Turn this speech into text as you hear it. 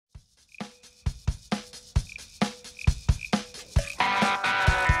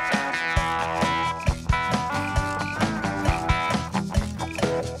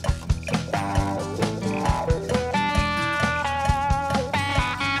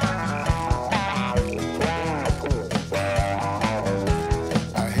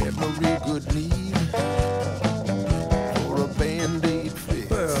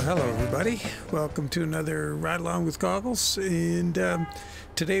welcome to another Ride Along with Goggles. And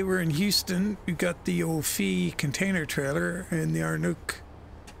today we're in Houston. We've got the old Phee container trailer and the Arnook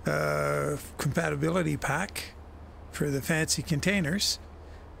compatibility pack for the fancy containers.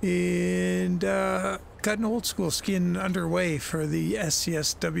 And got an old school skin underway for the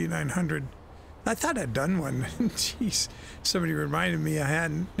SCS W900. I thought I'd done one. Jeez, somebody reminded me I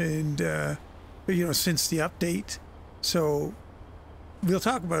hadn't. And, you know, since the update. So we'll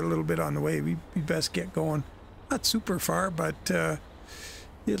talk about it a little bit on the way. We best get going. Not super far, but it'll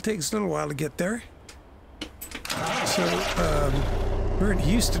take us a little while to get there. So we're in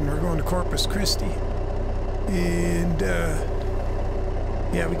Houston. We're going to Corpus Christi. And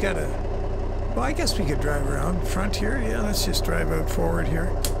yeah, we got to... Well, I guess we could drive around front here. Yeah, let's just drive out forward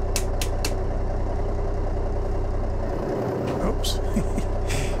here. Oops.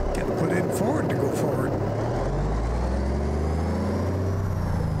 Got to put it forward to go forward.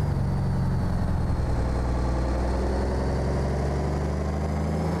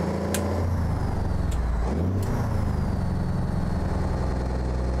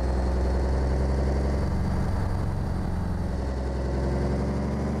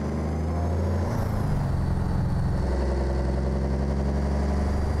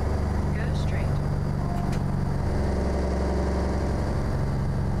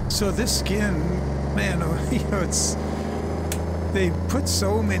 So this skin, man, you know, they put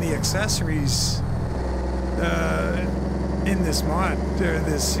so many accessories in this mod, or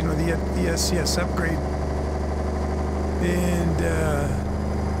this, you know, the SCS upgrade, and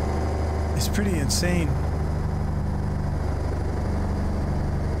it's pretty insane.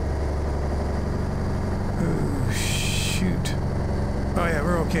 Oh shoot! Oh yeah,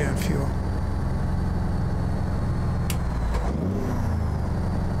 we're okay on fuel.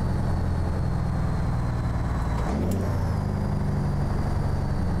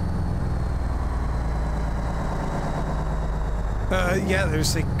 Yeah,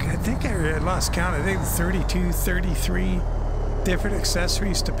 there's like, I think I lost count. I think 32, 33 different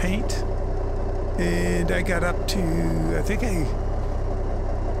accessories to paint. And I got up to, I think I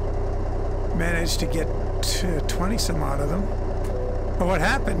managed to get to 20 some odd of them. But what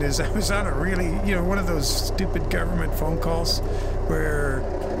happened is I was on a really, you know, one of those stupid government phone calls where,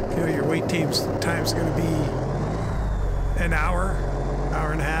 you know, your wait time's going to be an hour,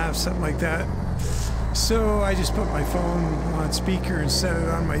 hour and a half, something like that. So I just put my phone on speaker and set it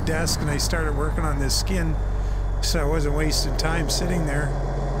on my desk, and I started working on this skin, so I wasn't wasting time sitting there.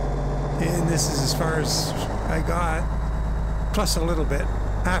 And this is as far as I got, plus a little bit.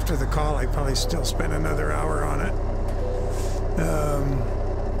 After the call, I probably still spent another hour on it.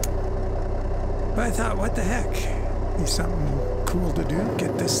 But I thought, what the heck? It's something cool to do,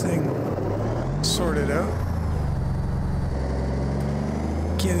 get this thing sorted out.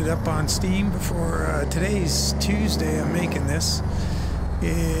 Get it up on Steam before today's Tuesday. I'm making this,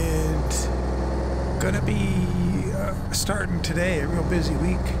 and gonna be starting today a real busy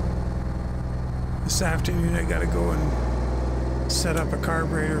week. This afternoon I gotta go and set up a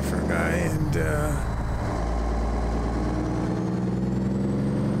carburetor for a guy, and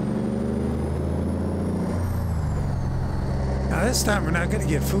now this time we're not gonna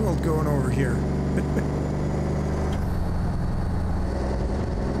get fooled going over here.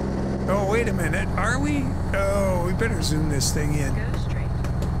 Oh, wait a minute. Are we? Oh, we better zoom this thing in. Go straight.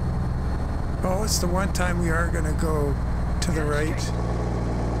 Oh, it's the one time we are going to go to the right.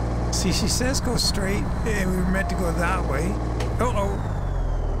 See, she says go straight, and we were meant to go that way. Uh-oh.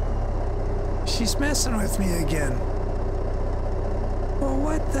 She's messing with me again. Well,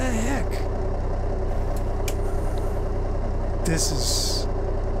 what the heck? This is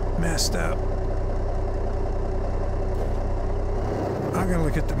messed up. I'm going to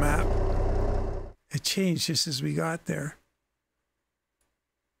look at the map. It changed just as we got there.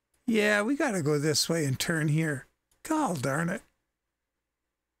 Yeah, we got to go this way and turn here. God darn it.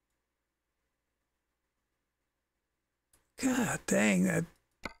 God dang, that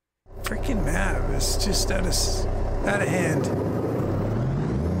freaking map is just out of hand.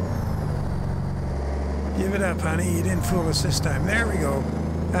 Give it up, honey. You didn't fool us this time. There we go.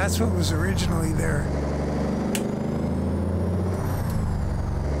 That's what was originally there.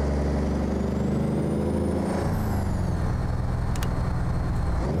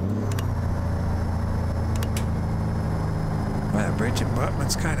 Bridge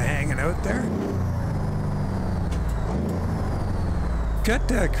abutment's kind of hanging out there. Got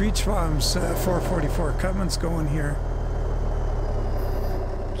Creechbaum's 444 Cummins going here.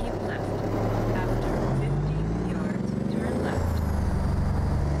 Keep left. After 50 yards, turn left.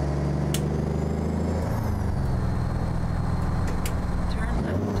 Turn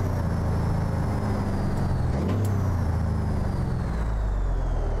left.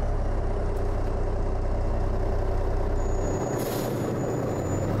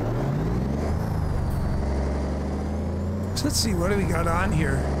 So let's see, what do we got on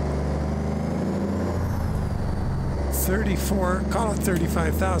here? 34, call it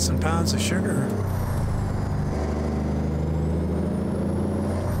 35,000 pounds of sugar.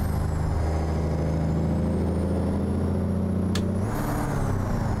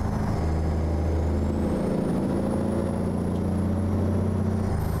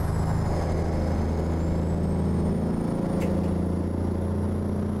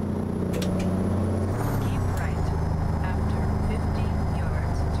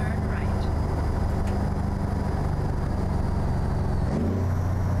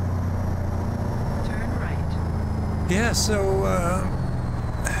 Yeah, so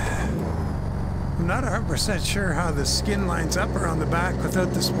I'm not 100% sure how the skin lines up around the back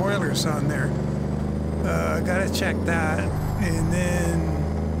without the spoilers on there. I gotta check that, and then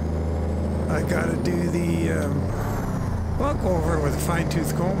I gotta do the, well, I'll go over it with a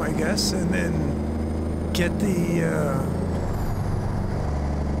fine-tooth comb, I guess, and then get the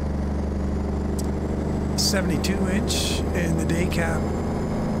 72-inch and the day cap.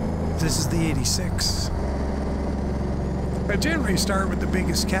 This is the 86. I generally start with the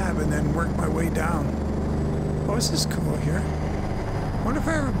biggest cab and then work my way down. Oh, this is cool here. I wonder if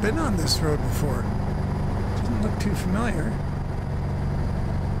I've ever been on this road before. Doesn't look too familiar.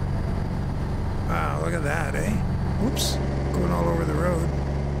 Wow, look at that, eh? Oops, going all over the road.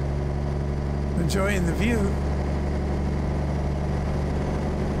 Enjoying the view.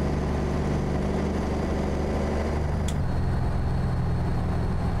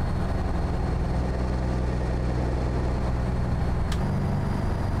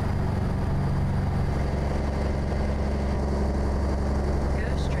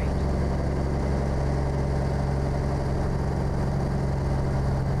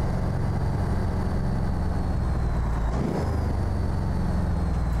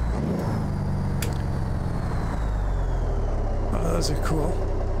 Those are cool.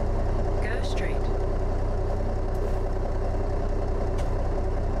 Go straight.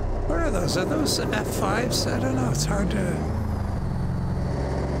 What are those? Are those F5s? I don't know. It's hard to...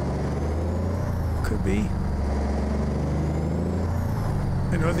 Could be.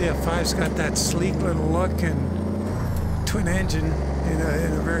 I know the F5's got that sleek little look and twin engine in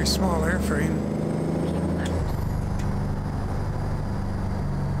a very small airframe.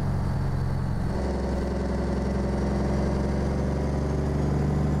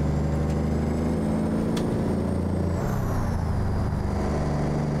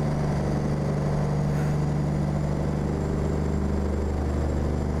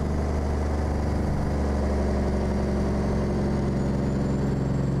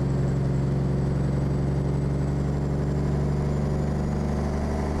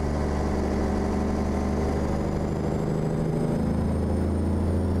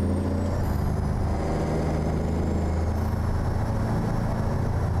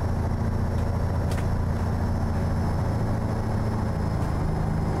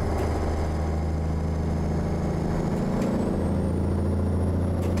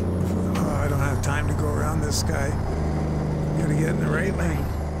 This guy. You gotta get in the right lane.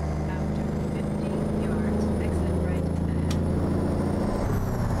 After 50 yards, exit right ahead.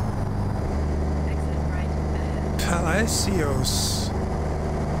 Exit right ahead. Palacios.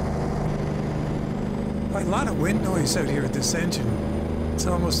 A lot of wind noise out here with this engine. It's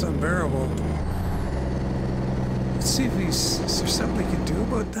almost unbearable. Let's see if is there something we can do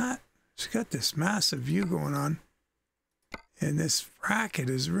about that? She's got this massive view going on, and this racket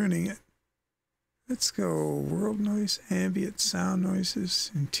is ruining it. Let's go world noise, ambient sound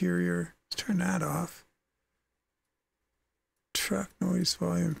noises, interior. Let's turn that off. Truck noise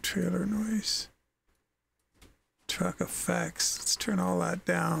volume, trailer noise. Truck effects. Let's turn all that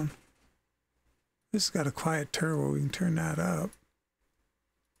down. This has got a quiet turbo. We can turn that up.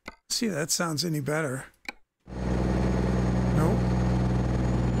 Let's see if that sounds any better. Nope.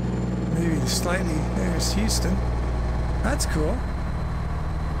 Maybe slightly. There's Houston. That's cool.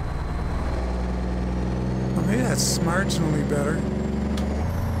 Well, maybe that's marginally better.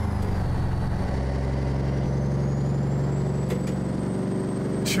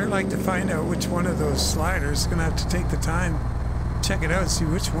 Sure like to find out which one of those sliders. Gonna have to take the time, check it out, see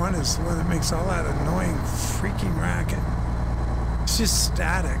which one is the one that makes all that annoying freaking racket. It's just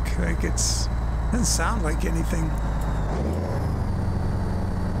static, like it doesn't sound like anything.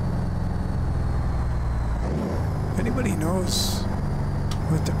 If anybody knows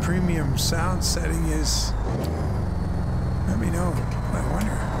what the premium sound setting is, let me know. I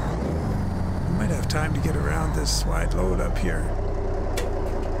wonder. I might have time to get around this wide load up here.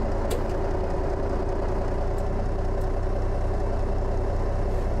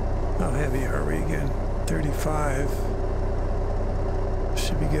 How heavy are we again? 35.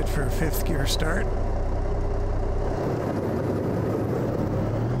 Should be good for a 5th gear start.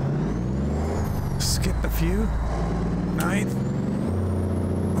 Skip a few. 9th.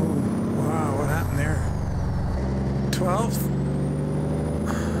 Oh, wow, what happened there? 12th.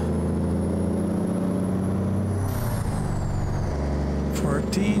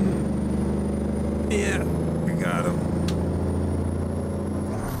 14. Yeah, we got him.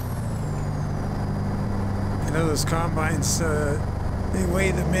 You know those combines, they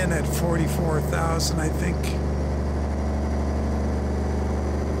weigh them in at 44,000, I think,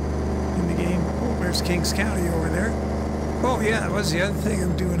 in the game. Oh, there's Kings County over there. Oh yeah, that was the other thing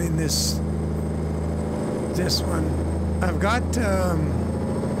I'm doing in this one. I've got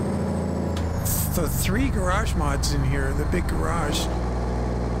the 3 garage mods in here, the big garage.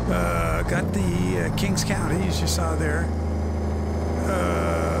 Got the Kings County, as you saw there.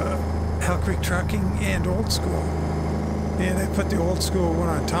 Hell Creek Trucking and Old School. And I put the Old School one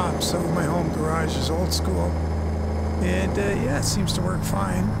on top, so my home garage is Old School. And yeah, it seems to work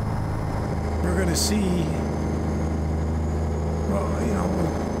fine. We're going to see, well, you know,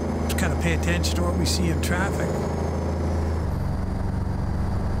 we'll just kind of pay attention to what we see in traffic.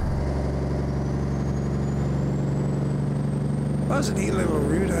 That was a neat little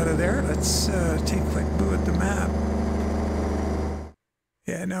route out of there. Let's take a quick boo at the map.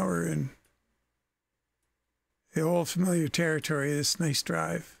 Yeah, now we're in the old familiar territory. This nice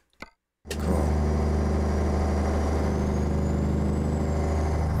drive. Cool.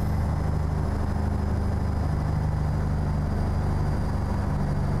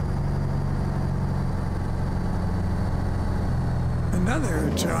 Another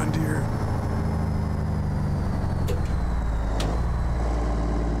John Deere.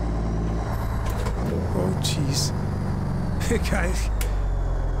 Oh, jeez. The guy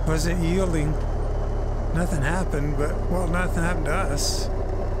wasn't yielding. Nothing happened, but, well, nothing happened to us.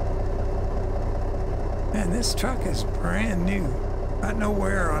 Man, this truck is brand new. Got no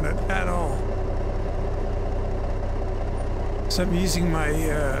wear on it at all. So I'm using my,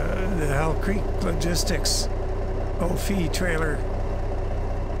 the Hell Creek Logistics Phee trailer.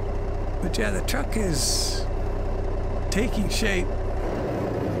 But yeah, the truck is taking shape.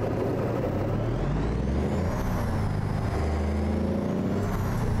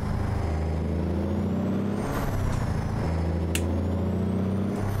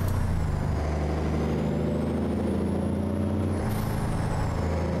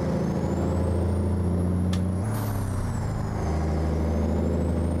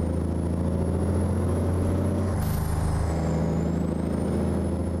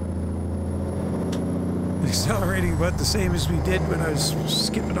 Accelerating about the same as we did when I was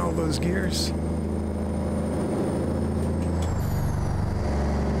skipping all those gears.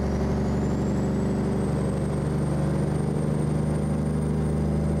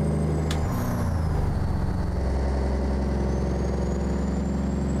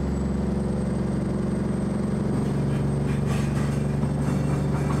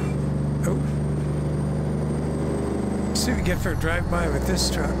 Oh. Let's see what we get for a drive-by with this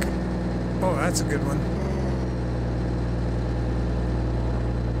truck. Oh, that's a good one.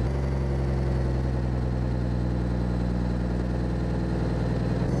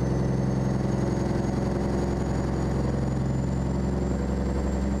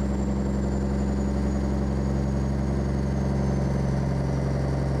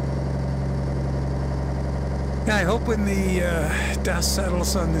 I hope when the dust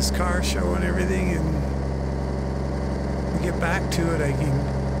settles on this car show and everything and we get back to it, I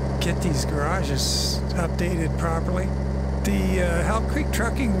can get these garages updated properly. The Hell Creek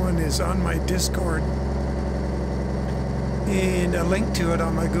Trucking one is on my Discord and a link to it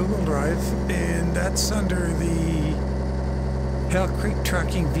on my Google Drive, and that's under the Hell Creek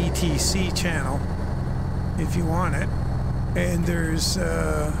Trucking VTC channel if you want it. And there's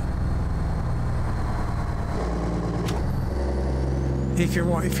if you're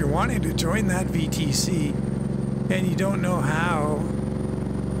wanting to join that VTC and you don't know how,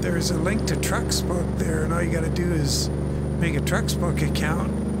 there's a link to Trucksbook there, and all you got to do is make a Trucksbook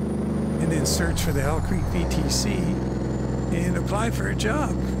account and then search for the Hell Creek VTC and apply for a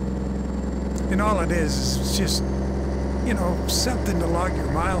job. And all it is just, you know, something to log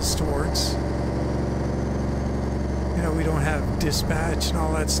your miles towards. You know, we don't have dispatch and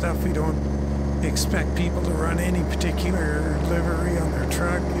all that stuff. We don't expect people to run any particular livery on their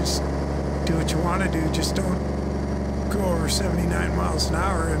truck. Just do what you want to do. Just don't go over 79 miles an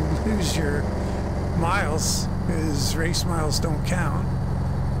hour and lose your miles, because race miles don't count.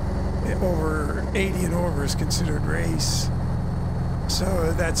 Over 80 and over is considered race.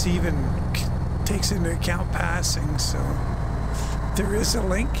 So that's even takes into account passing. So there is a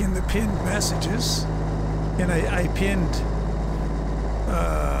link in the pinned messages, and I pinned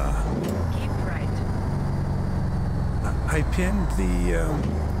Keep right. I pinned the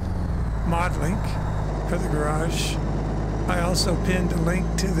mod link for the garage. I also pinned a link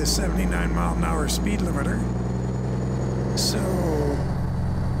to the 79-mile-an-hour speed limiter. So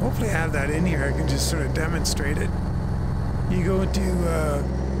hopefully I have that in here. I can just sort of demonstrate it. You go to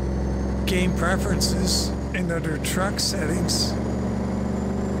game preferences, and under truck settings,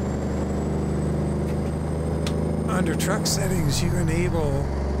 you enable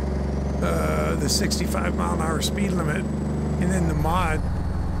the 65-mile-an-hour speed limit, and then the mod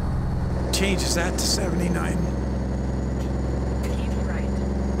changes that to 79. Keep right.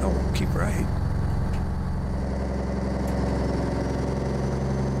 Oh, keep right.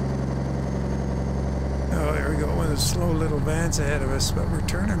 Oh, there we go. One of the slow little vans ahead of us, but we're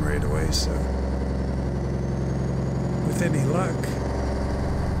turning right away, so with any luck.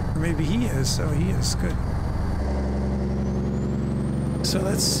 Or maybe he is, so he is good. So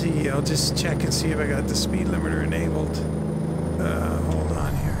let's see, I'll just check and see if I got the speed limiter enabled. Hold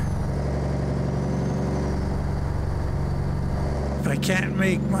on here. If I can't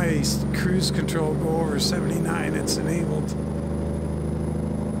make my cruise control go over 79, it's enabled.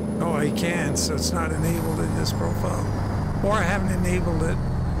 Oh, I can, so it's not enabled in this profile. Or I haven't enabled it.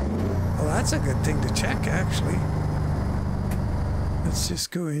 Well, that's a good thing to check, actually. Let's just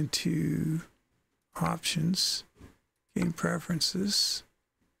go into options. Game preferences,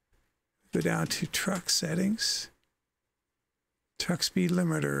 go down to truck settings. Truck speed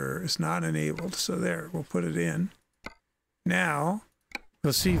limiter is not enabled, so there, we'll put it in. Now,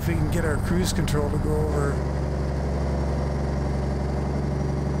 we'll see if we can get our cruise control to go over.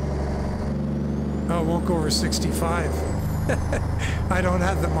 Oh, it won't go over 65. I don't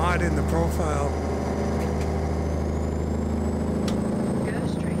have the mod in the profile.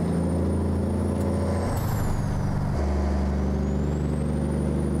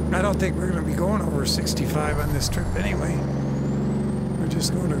 I don't think we're going to be going over 65 on this trip anyway. We're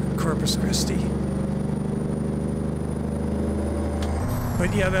just going to Corpus Christi.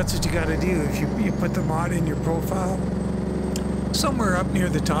 But yeah, that's what you got to do. If you put the mod in your profile, somewhere up near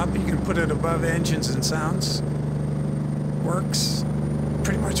the top, you can put it above engines and sounds. Works.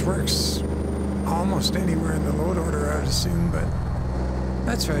 Pretty much works almost anywhere in the load order, I would assume, but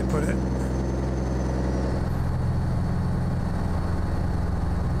that's where I put it.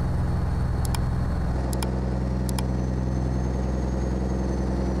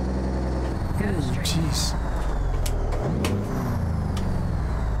 Jeez.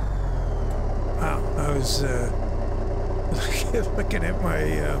 Wow, I was looking at my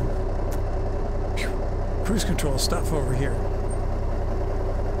cruise control stuff over here.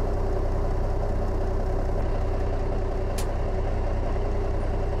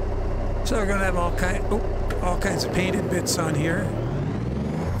 So we're gonna have all kinds of painted bits on here,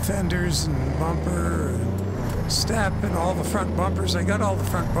 fenders and bumper, and step, and all the front bumpers. I got all the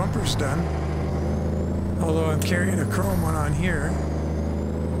front bumpers done. Although I'm carrying a chrome one on here.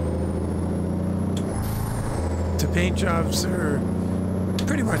 The paint jobs are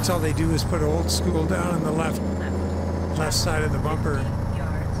pretty much all they do is put old school down on the left side of the bumper.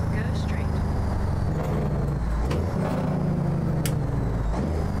 Yards, go straight.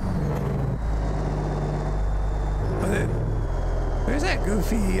 There's that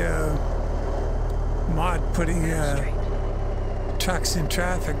goofy mod putting trucks in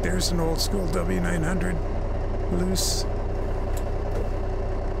traffic. There's an old school W900 loose.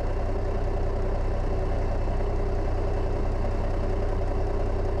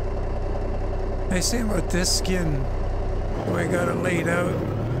 Nice thing about this skin, the way I got it laid out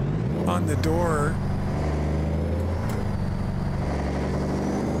on the door,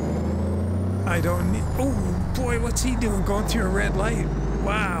 I don't need, oh boy, what's he doing going through a red light?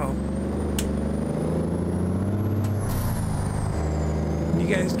 Wow. You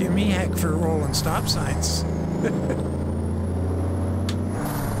guys give me heck for rolling stop signs.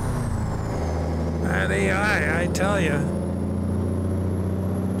 That AI, I tell you.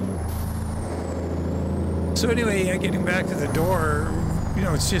 So anyway, getting back to the door, you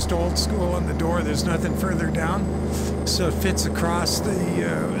know, it's just old school on the door. There's nothing further down, so it fits across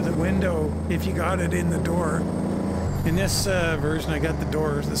the window if you got it in the door. In this version, I got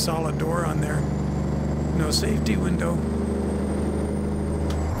the solid door on there. No safety window.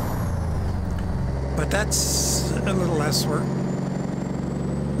 But that's a little less work.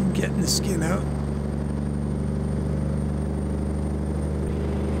 Getting the skin out.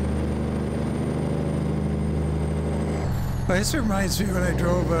 This reminds me when I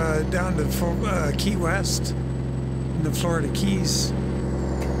drove down to Key West in the Florida Keys.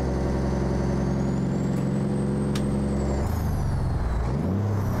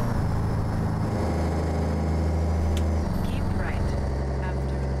 Keep right.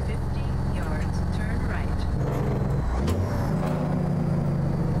 After 50 yards, turn right.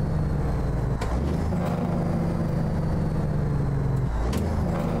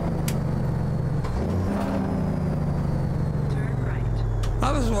 Turn right.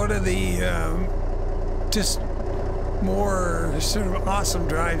 That was one of the just more sort of awesome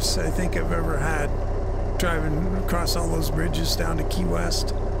drives I think I've ever had, driving across all those bridges down to Key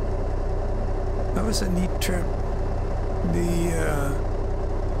West. That was a neat trip. The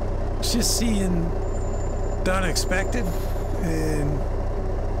just seeing the unexpected, and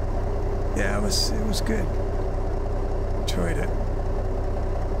yeah, it was good. Enjoyed it.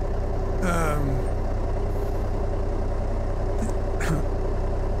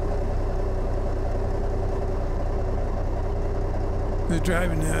 They're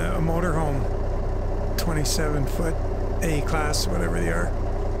driving a motorhome, 27-foot A-class, whatever they are,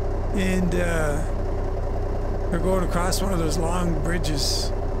 and they're going across one of those long bridges,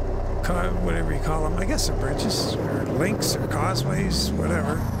 whatever you call them. I guess they're bridges or links or causeways,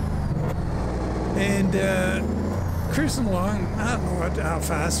 whatever. And cruising along, I don't know how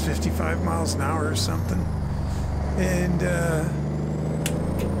fast, 55 miles an hour or something. And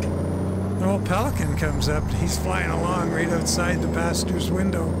an old pelican comes up, and he's flying along right outside the passenger's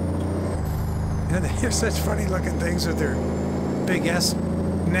window. And they're such funny looking things with their big S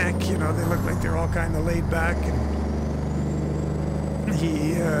neck, you know, they look like they're all kind of laid back, and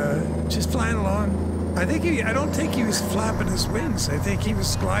he just flying along. I don't think he was flapping his wings. I think he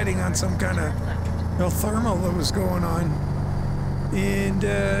was gliding on some kind of thermal that was going on. And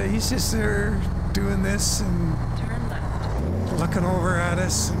he's just there doing this and Turn left. looking over at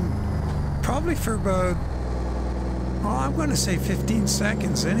us, and probably for about, well, I'm going to say 15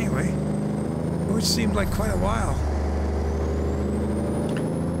 seconds anyway, which seemed like quite a while.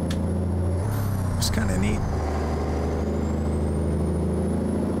 It was kind of neat.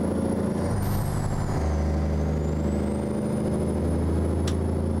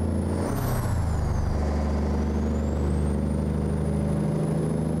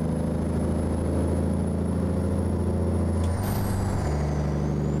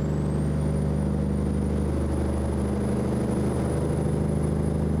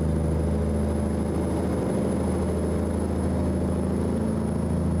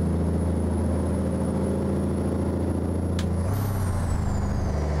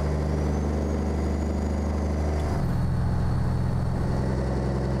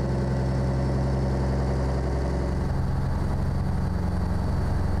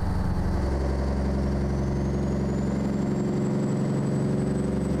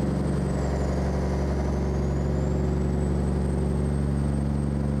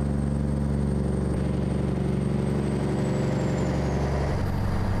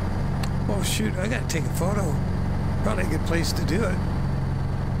 Oh shoot, I gotta take a photo. Probably a good place to do it.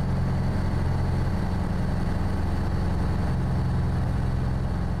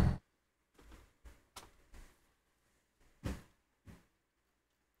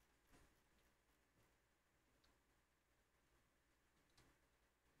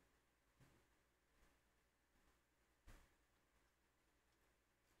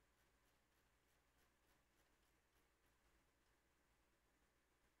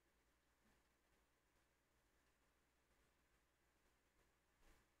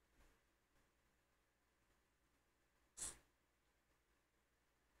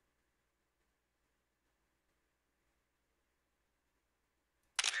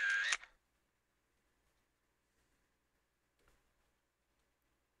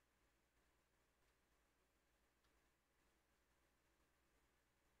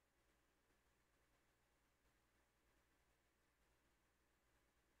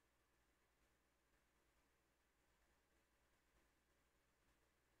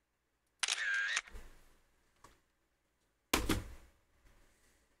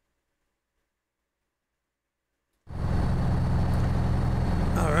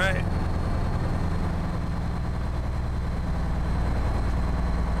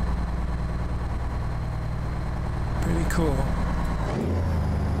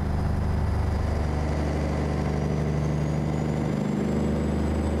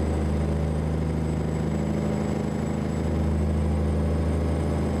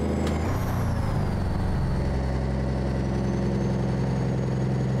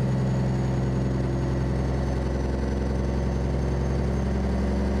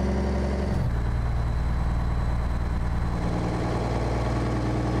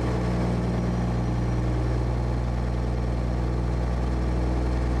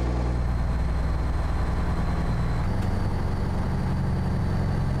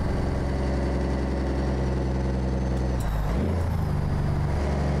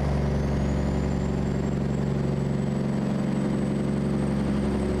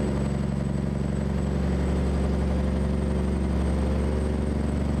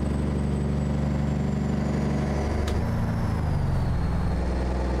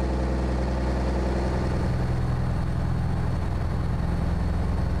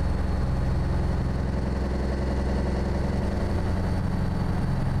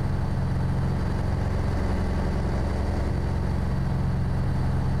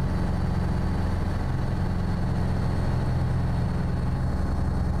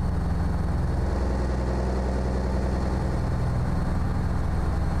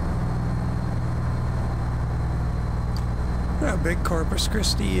 How big Corpus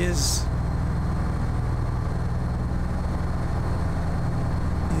Christi is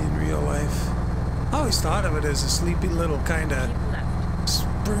in real life. I always thought of it as a sleepy little kind of Keep left.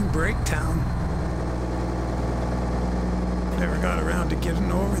 spring break town. Never got around to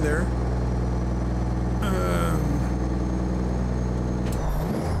getting over there.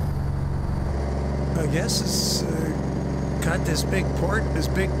 I guess it's got this big port, this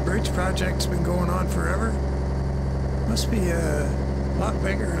big bridge project's been going on forever. Must be a lot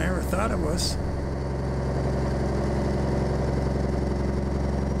bigger than I ever thought it was.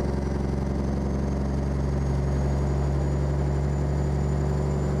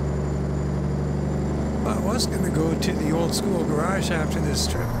 Well, I was going to go to the old school garage after this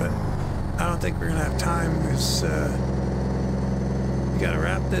trip, but I don't think we're going to have time because we got to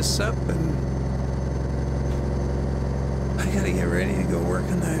wrap this up and I got to get ready to go work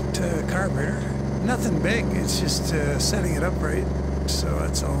on that carburetor. Nothing big, it's just setting it up right, so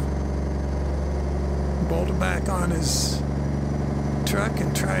that's all. Bolt it back on his truck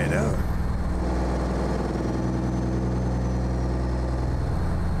and try it out.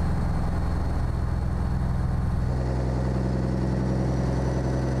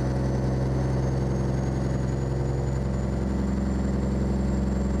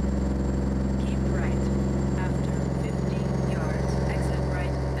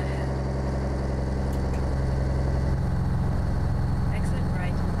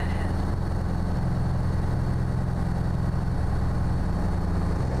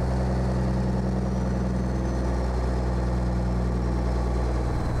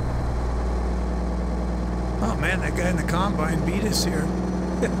 That guy in the combine beat us here.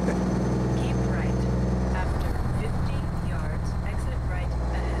 Keep right. After 50 yards, exit right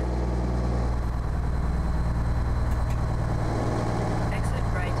ahead. Exit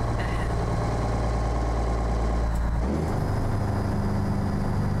right ahead.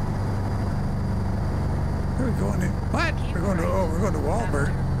 Where are we going to? What? Keep We're going to, oh, we're going to Walbert.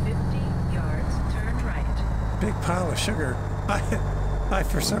 After 50 yards, turn right. Big pile of sugar. I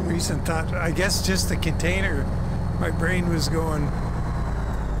for some reason thought, I guess just the container, my brain was going,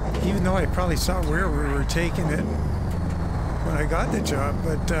 even though I probably saw where we were taking it when I got the job,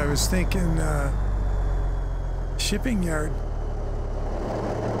 but I was thinking shipping yard,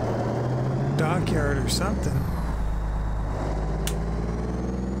 dockyard or something.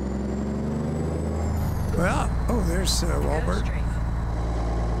 Well, oh, there's Walbert.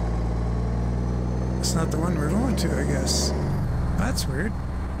 It's not the one we're going to, I guess. That's weird.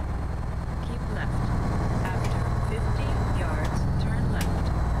 Keep left. After 50 yards, turn left.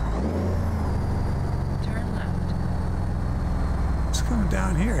 Turn left. It's coming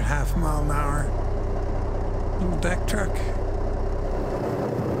down here at half a mile an hour. Little deck truck.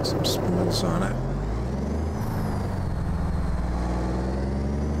 Some spools on it.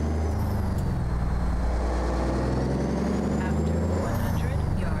 After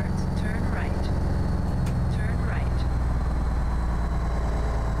 100 yards, turn right. Turn right.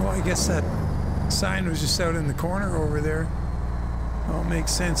 Well, I guess that sign was just out in the corner over there. All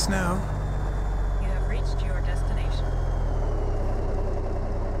makes sense now. You have reached your destination.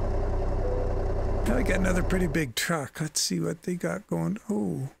 Now we got another pretty big truck. Let's see what they got going.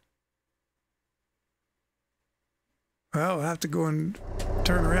 Oh. Well, we'll have to go and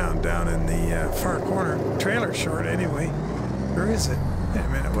turn around down in the far corner. Trailer short anyway. Where is it? Wait a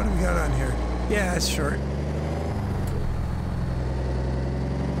minute, what do we got on here? Yeah, it's short.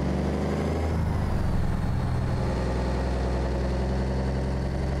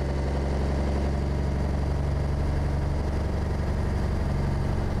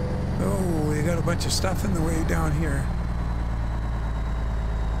 Oh, we got a bunch of stuff in the way down here.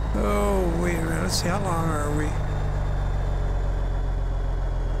 Oh, wait a minute, let's see, how long are we?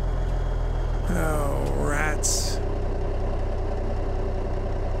 Oh, rats.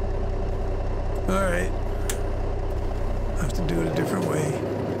 Alright. I'll have to do it a different way.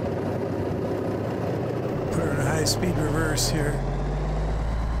 Put her in a high-speed reverse here.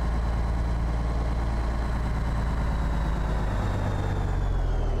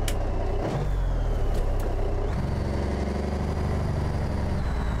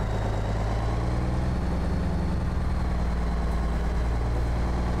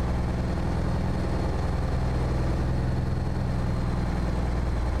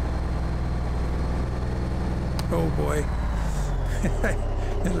 Oh boy. I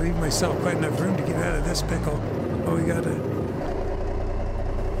gotta leave myself quite enough room to get out of this pickle. Oh, we gotta...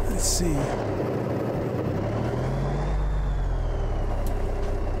 Let's see.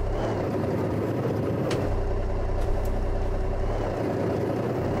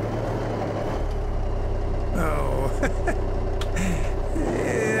 Oh.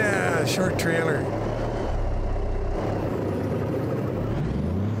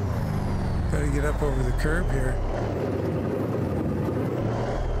 get up over the curb here.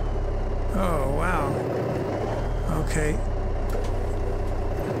 Oh, wow. Okay.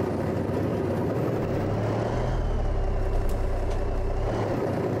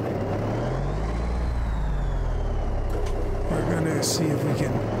 We're going to see if we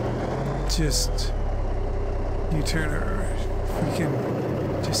can just U-turn, or if we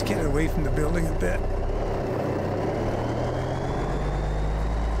can just get away from the building a bit.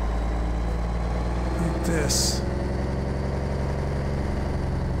 Like this.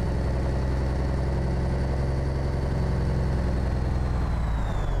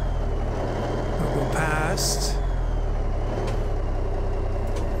 We'll go past.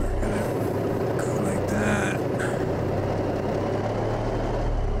 We're gonna go like that.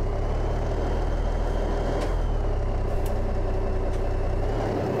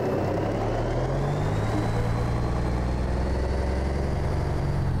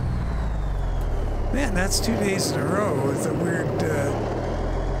 Man, that's 2 days in a row with a weird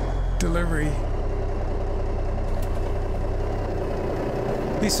delivery.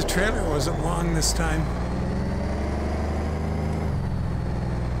 At least the trailer wasn't long this time.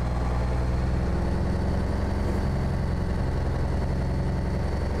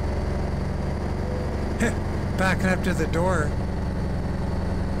 Backing up to the door.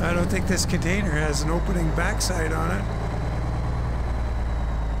 I don't think this container has an opening backside on it.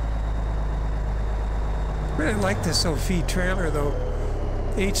 Really like this Phee trailer though.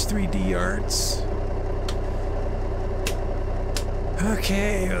 H3D arts.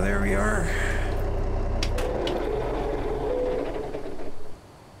 Okay, well there we are.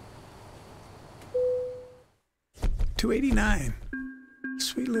 $289.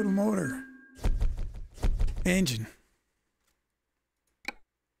 Sweet little motor. Engine.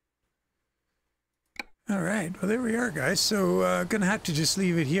 All right, well there we are, guys. So gonna have to just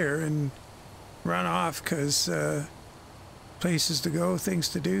leave it here and run off because places to go, things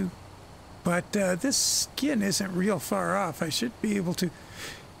to do. But this skin isn't real far off. I should be able to.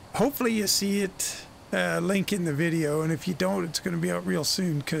 Hopefully you see it link in the video, and if you don't, it's going to be out real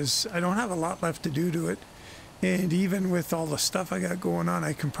soon because I don't have a lot left to do to it. And even with all the stuff I got going on,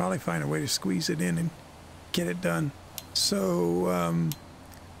 I can probably find a way to squeeze it in and get it done. So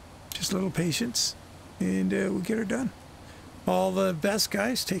just a little patience and we'll get her done. All the best,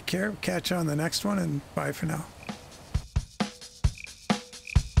 guys. Take care. Catch you on the next one, and bye for now.